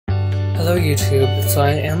Hello YouTube, so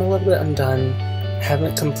I am a little bit undone,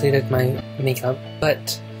 haven't completed my makeup,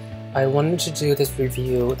 but I wanted to do this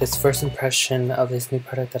review, this first impression of this new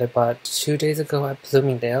product that I bought 2 days ago at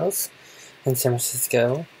Bloomingdale's in San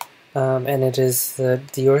Francisco, and it is the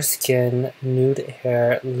Diorskin Nude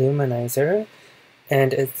Hair Luminizer,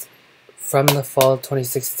 and it's from the Fall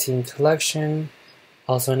 2016 collection,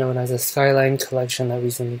 also known as the Skyline collection that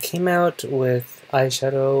recently came out with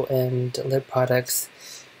eyeshadow and lip products.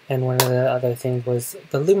 And one of the other things was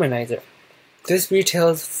the Luminizer. This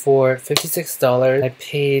retails for $56. I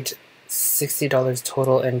paid $60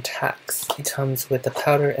 total in tax. It comes with the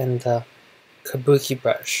powder and the kabuki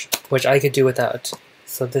brush, which I could do without.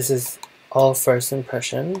 So this is all first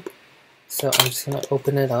impression. So I'm just going to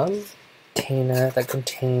open it up. Container that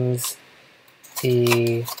contains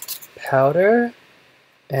the powder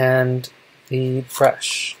and the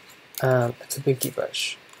brush, the kabuki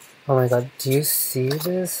brush. Oh my god, do you see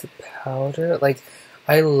this powder? Like,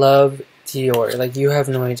 I love Dior. Like, you have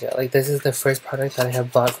no idea. Like, this is the first product that I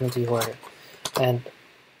have bought from Dior. And,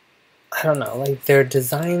 I don't know, like, their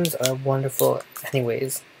designs are wonderful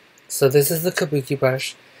anyways. So this is the kabuki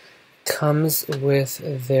brush. Comes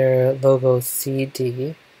with their logo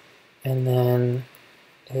CD. And then,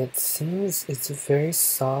 it seems it's very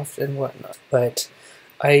soft and whatnot. But,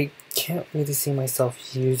 I can't really see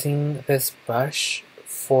myself using this brush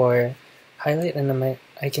for highlight, and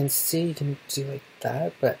I can see you can do like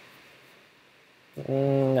that, but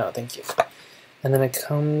no, thank you. And then it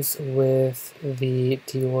comes with the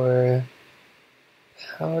Dior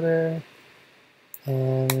powder,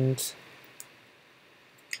 and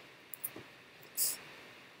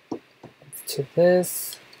to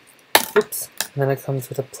this, oops, and then it comes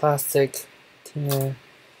with a plastic container,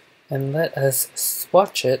 and let us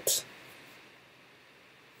swatch it.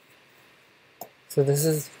 So this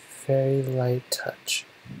is very light touch.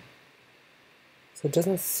 So it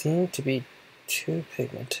doesn't seem to be too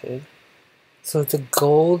pigmented. So it's a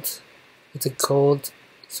gold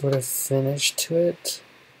sort of finish to it.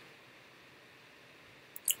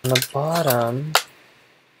 On the bottom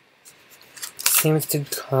seems to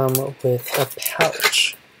come with a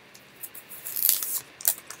pouch.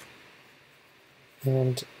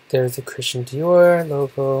 And there's a Christian Dior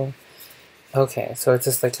logo. Okay, so it's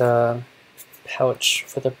just like a pouch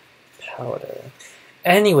for the powder.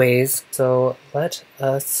 Anyways, so let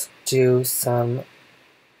us do some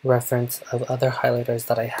reference of other highlighters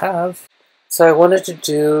that I have. So I wanted to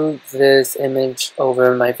do this image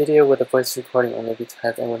over my video with a voice recording only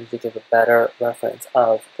because I wanted to give a better reference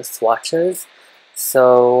of the swatches.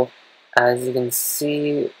 So as you can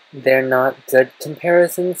see, they're not good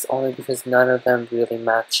comparisons only because none of them really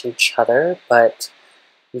match each other, but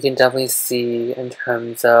you can definitely see in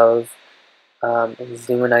terms of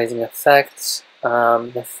luminizing effect,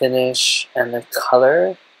 the finish, and the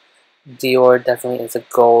color. Dior definitely is a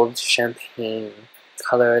gold champagne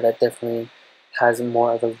color that definitely has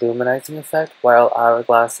more of a luminizing effect, while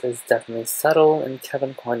Hourglass is definitely subtle and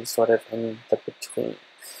Kevin Kwan is sort of in the between.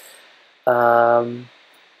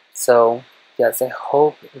 So yes, I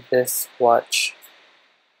hope this swatch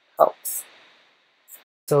helps.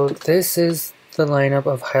 So this is the lineup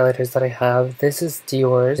of highlighters that I have. This is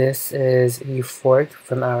Dior, this is Euphoric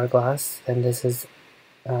from Hourglass, and this is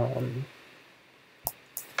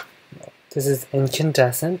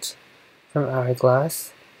Incandescent from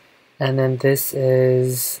Hourglass, and then this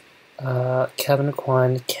is Kevin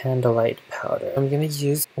Kwan Candlelight Powder. I'm going to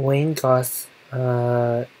use Wayne Goss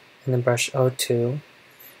in the brush 02,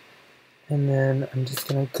 and then I'm just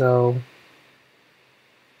going to go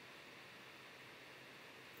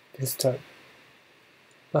just start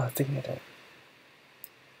buffing it in.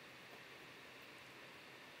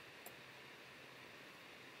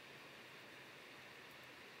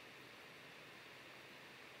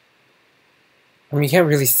 I mean, you can't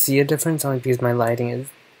really see a difference only because my lighting is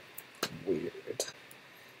weird.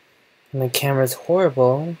 And the camera's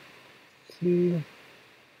horrible. And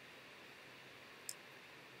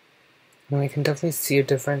I can definitely see a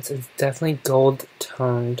difference. It's definitely gold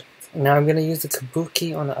toned. Now I'm going to use the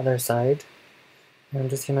kabuki on the other side. I'm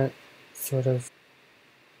just gonna sort of,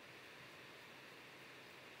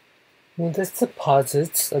 I mean, this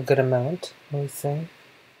deposits a good amount, I would say,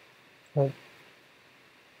 but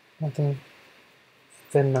nothing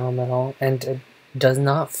phenomenal, and it does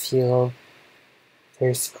not feel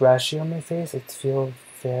very scratchy on my face. It feels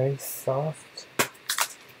very soft.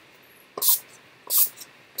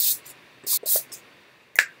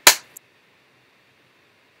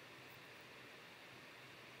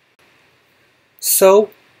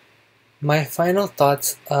 So, my final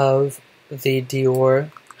thoughts of the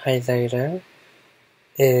Dior highlighter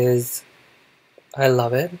is I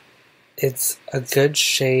love it. It's a good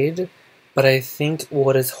shade, but I think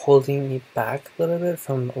what is holding me back a little bit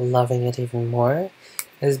from loving it even more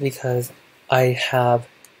is because I have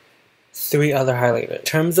 3 other highlighters. In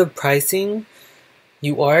terms of pricing,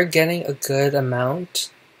 you are getting a good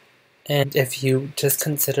amount, and if you just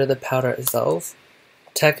consider the powder itself,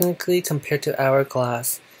 technically compared to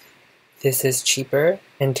Hourglass, this is cheaper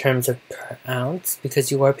in terms of per ounce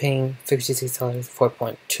because you are paying $56 for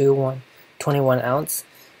 21 ounce,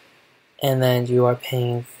 and then you are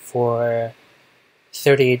paying for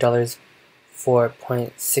 $38 for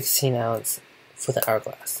 0.16 ounce for the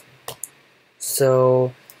Hourglass.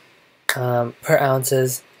 So per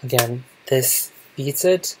ounces, again, this beats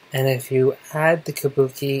it, and if you add the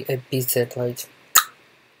kabuki, it beats it like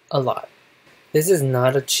a lot. This is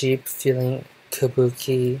not a cheap feeling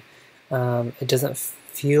kabuki. It doesn't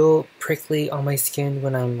feel prickly on my skin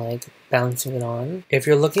when I'm like balancing it on. If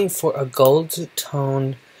you're looking for a gold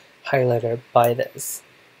toned highlighter, buy this.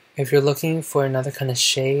 If you're looking for another kind of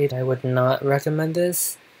shade, I would not recommend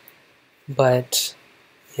this, but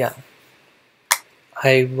yeah.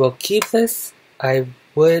 I will keep this. I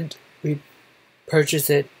would repurchase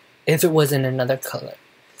it if it was in another color.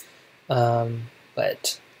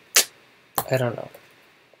 But I don't know.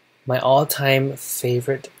 My all-time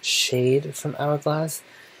favorite shade from Hourglass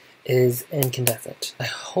is Incandescent. I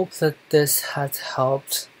hope that this has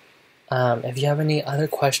helped. If you have any other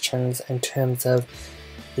questions in terms of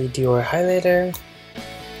the Dior highlighter,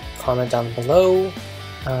 comment down below,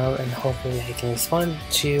 and hopefully I can respond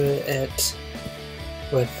to it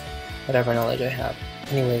with whatever knowledge I have.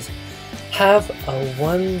 Anyways, have a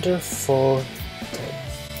wonderful